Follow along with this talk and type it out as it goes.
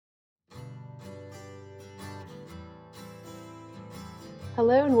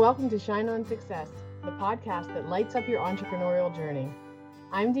Hello and welcome to Shine On Success, the podcast that lights up your entrepreneurial journey.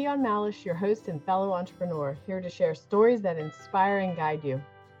 I'm Dion Malish, your host and fellow entrepreneur, here to share stories that inspire and guide you.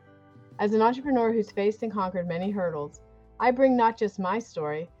 As an entrepreneur who's faced and conquered many hurdles, I bring not just my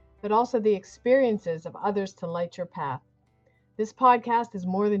story, but also the experiences of others to light your path. This podcast is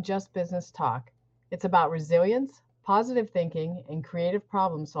more than just business talk. It's about resilience, positive thinking, and creative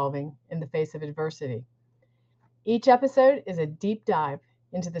problem solving in the face of adversity. Each episode is a deep dive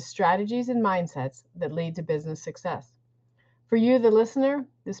into the strategies and mindsets that lead to business success. For you, the listener,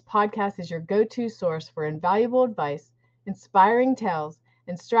 this podcast is your go-to source for invaluable advice, inspiring tales,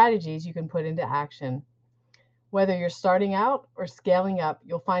 and strategies you can put into action. Whether you're starting out or scaling up,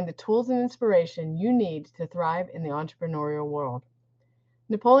 you'll find the tools and inspiration you need to thrive in the entrepreneurial world.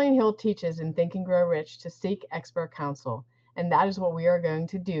 Napoleon Hill teaches in Think and Grow Rich to seek expert counsel, and that is what we are going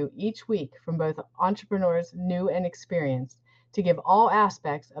to do each week from both entrepreneurs new and experienced, to give all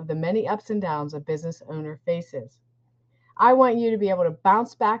aspects of the many ups and downs a business owner faces. I want you to be able to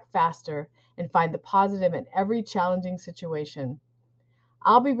bounce back faster and find the positive in every challenging situation.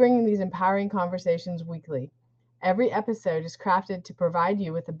 I'll be bringing these empowering conversations weekly. Every episode is crafted to provide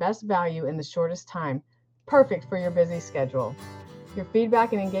you with the best value in the shortest time, perfect for your busy schedule. Your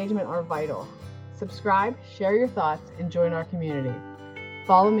feedback and engagement are vital. Subscribe, share your thoughts, and join our community.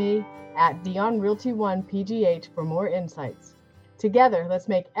 Follow me at DionRealty1PGH for more insights. Together, let's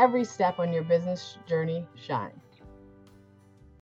make every step on your business journey shine.